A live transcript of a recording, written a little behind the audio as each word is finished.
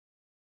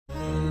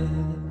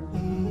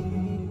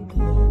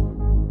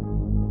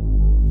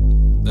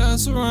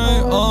That's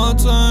right, all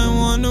the time,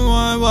 wonder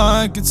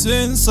why I could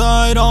sit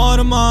inside all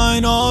the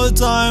mind, all the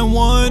time,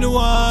 wonder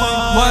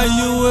why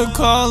you would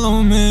call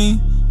on me.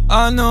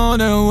 I know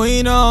that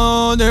we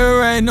know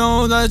there ain't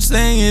no such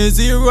thing as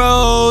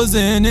heroes,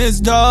 and it's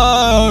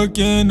dark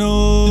and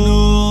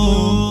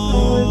old.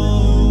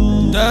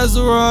 That's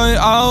right,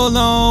 I don't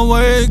know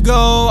where it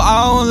go,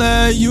 I don't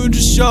let you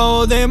just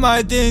show. They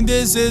might think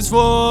this is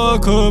for a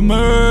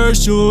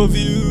commercial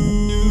view.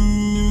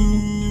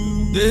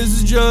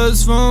 This is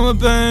just from a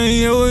pain,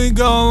 here we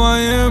go, I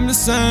am the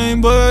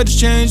same, but it's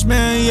changed,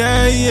 man,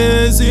 yeah he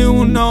is. He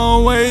will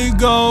know where you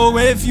go,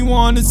 if you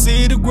want to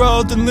see the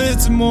growth and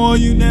listen more,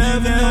 you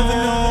never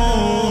know.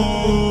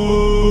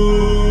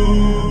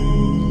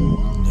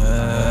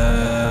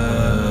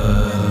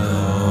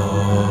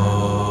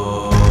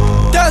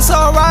 That's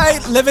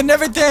alright, living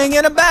everything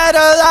in a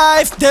better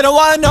life. They don't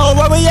wanna know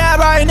where we at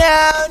right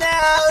now.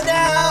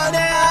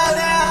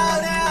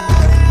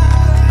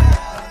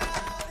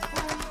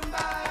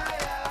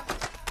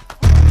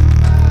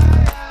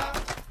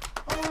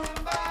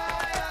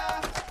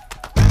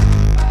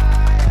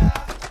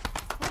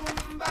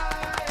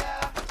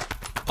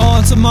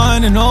 All to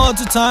mind and all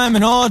to time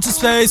and all to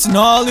space, and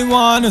all we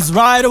want is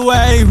right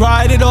away,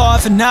 write it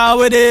off, and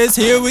now it is,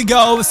 here we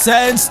go, it's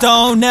set in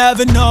stone,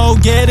 never know,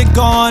 get it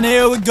gone,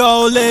 here we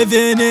go,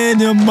 living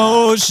in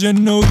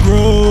emotional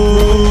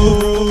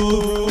growth.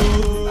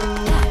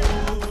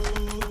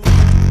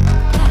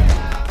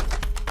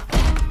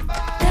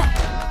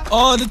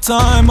 All the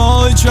time,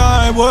 all he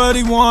tried, what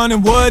he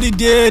wanted, what he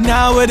did,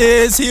 now it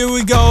is, here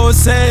we go, it's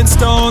set in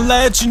stone,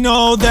 let you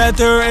know that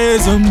there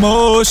is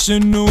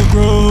emotional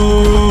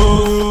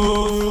growth.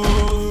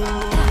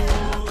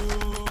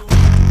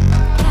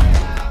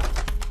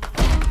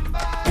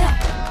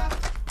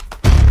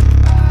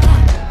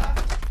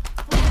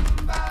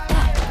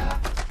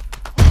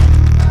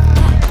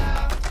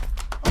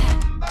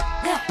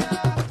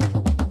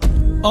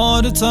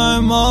 All the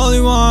time, all he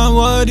want,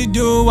 what he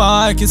do,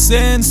 I can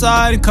sit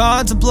inside and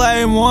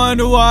contemplate and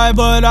wonder why,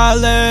 but I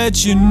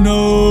let you know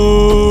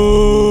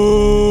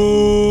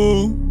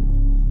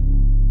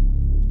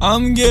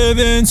I'm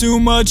giving too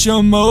much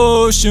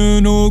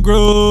emotional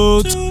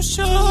growth to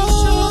show.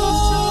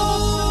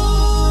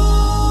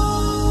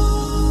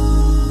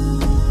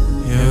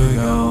 Here we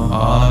go,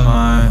 all of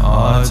mine,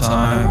 all the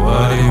time,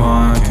 what do you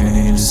want? Can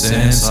you just sit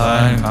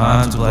inside and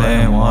contemplate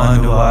and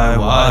wonder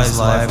why his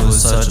life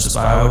was such a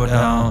spiral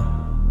down?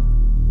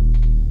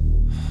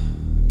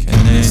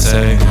 Can they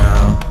say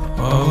now,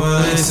 or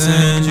will they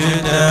send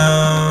you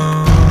down?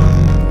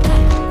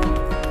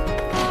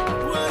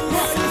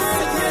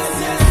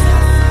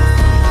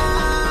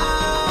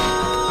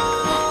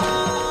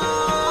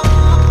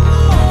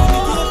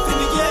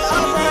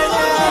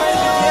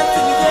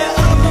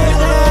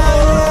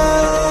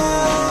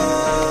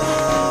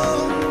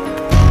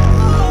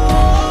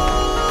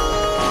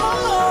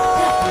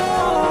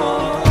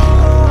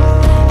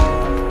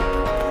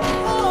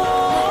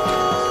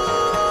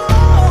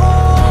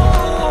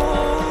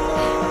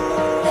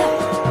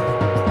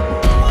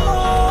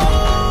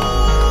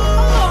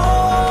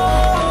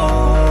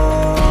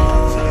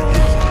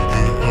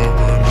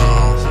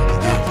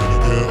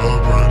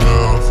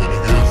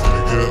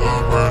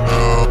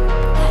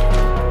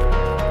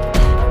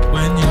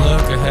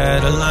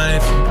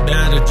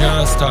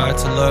 Just start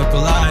to look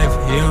alive.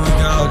 Here we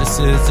go, this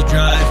is the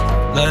drive.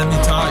 Let me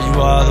taught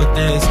you all of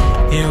this.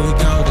 Here we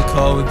go to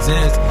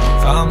coexist.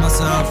 Found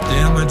myself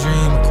in my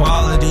dream,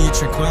 quality,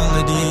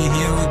 tranquility.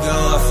 Here we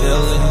go, I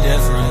feel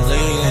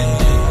indifferently.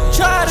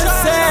 Try to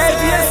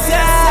save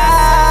yourself.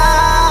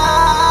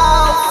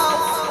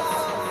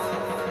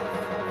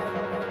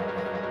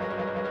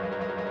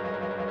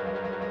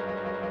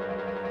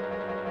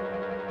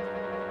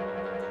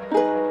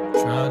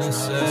 Try to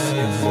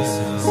save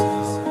yourself.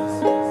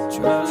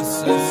 Try to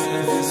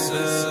save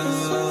yourself.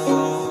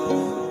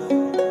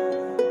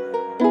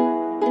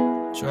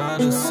 Try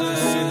to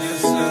save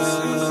yourself.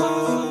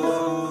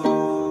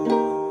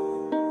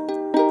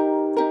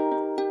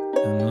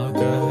 And look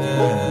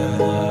ahead,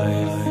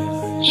 life.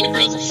 Hey,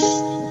 brother.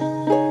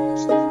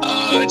 I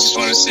just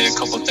want to say a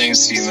couple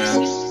things to you,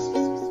 man.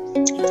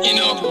 You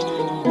know,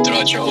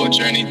 throughout your whole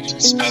journey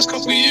these past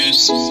couple of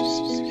years,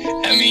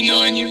 and me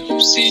knowing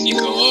you, seeing you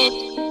go up,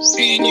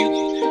 seeing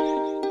you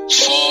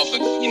fall,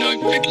 but you know,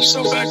 pick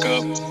yourself back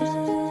up.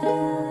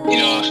 You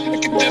know, I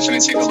could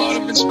definitely take a lot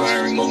of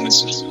inspiring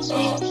moments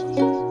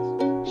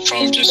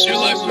from just your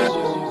life, man.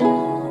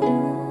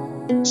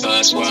 So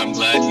that's why I'm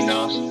glad, you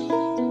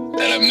know,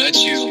 that I met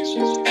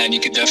you, and you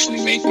could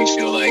definitely make me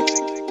feel like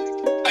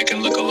I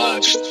can look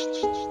alive.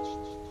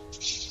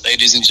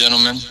 Ladies and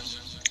gentlemen,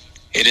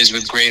 it is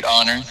with great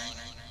honor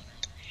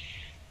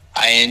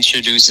I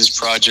introduce this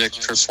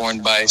project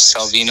performed by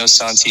Calvino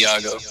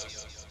Santiago.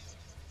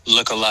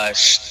 Look alive.